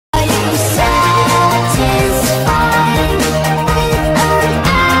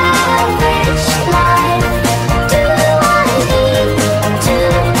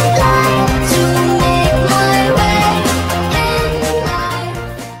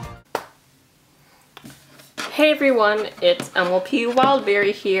Hey everyone, it's MLP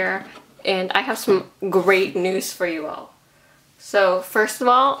Wildberry here, and I have some great news for you all. So first of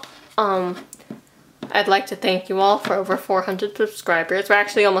all, I'd like to thank you all for over 400 subscribers. We're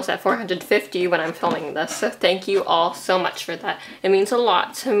actually almost at 450 when I'm filming this, so thank you all so much for that. It means a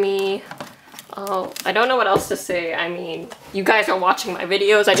lot to me. Oh, I don't know what else to say. I mean, you guys are watching my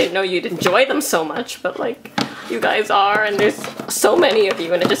videos. I didn't know you'd enjoy them so much, but like, you guys are, and there's so many of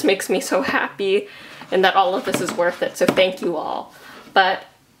you, and it just makes me so happy, and that all of this is worth it, so thank you all. But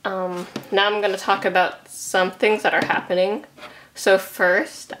now I'm going to talk about some things that are happening. So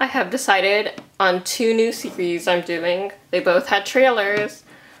first, I have decided on 2 new series I'm doing. They both had trailers.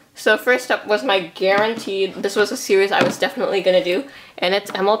 So first up was my guaranteed, this was a series I was definitely going to do, and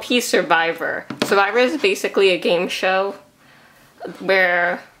it's MLP Survivor. Survivor is basically a game show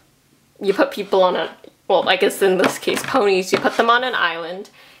where you put people on a, well, I guess in this case ponies, you put them on an island,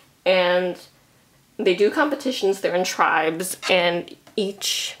 and they do competitions. They're in tribes, and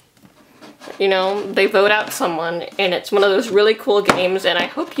each, you know, they vote out someone, and it's one of those really cool games, and I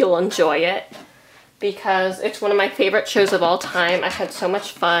hope you'll enjoy it because it's one of my favorite shows of all time. I had so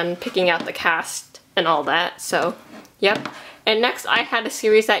much fun picking out the cast and all that, so yep. And next I had a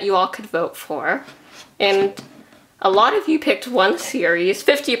series that you all could vote for, and a lot of you picked one series,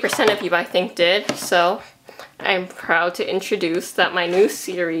 50% of you I think did, so I'm proud to introduce that my new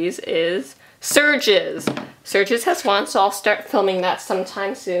series is Surges. Surges has won, so I'll start filming that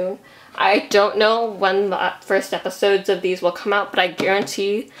sometime soon. I don't know when the first episodes of these will come out, but I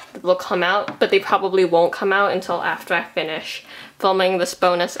guarantee that they'll come out, but they probably won't come out until after I finish filming this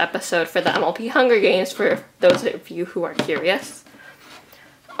bonus episode for the MLP Hunger Games, for those of you who are curious.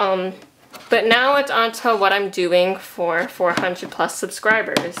 But now it's on to what I'm doing for 400 plus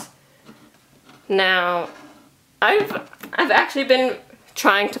subscribers. Now, I've actually been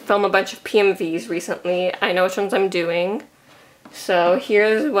trying to film a bunch of PMVs recently. I know which ones I'm doing. So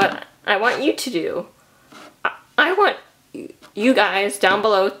here's what I want you to do. I want you guys down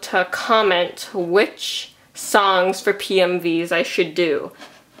below to comment which songs for PMVs I should do.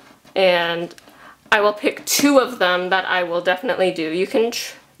 And I will pick 2 of them that I will definitely do. You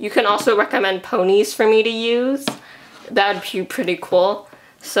can also recommend ponies for me to use. That'd be pretty cool.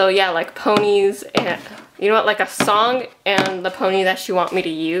 So yeah, like ponies, and you know what, like a song and the pony that you want me to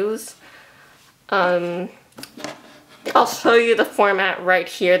use. I'll show you the format right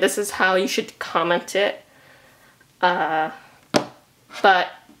here. This is how you should comment it. But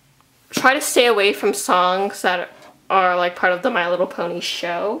try to stay away from songs that are like part of the My Little Pony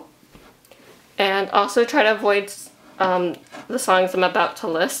show. And also try to avoid the songs I'm about to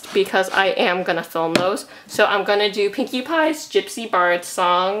list, because I am gonna film those. So I'm gonna do Pinkie Pie's Gypsy Bard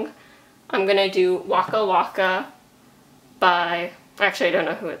song. I'm gonna do Waka Waka by, actually I don't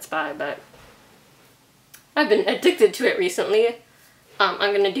know who it's by, but I've been addicted to it recently.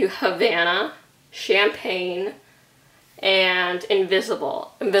 I'm gonna do Havana, Champagne, and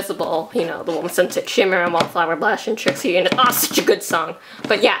Invisible. Invisible, you know, the one with Sunset Shimmer and Wildflower Blush and Trixie, and it's such a good song.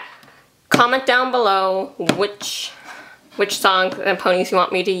 But yeah, comment down below which songs and ponies you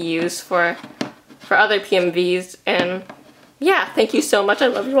want me to use for other PMVs, and yeah, thank you so much. I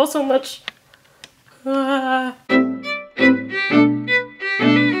love you all so much.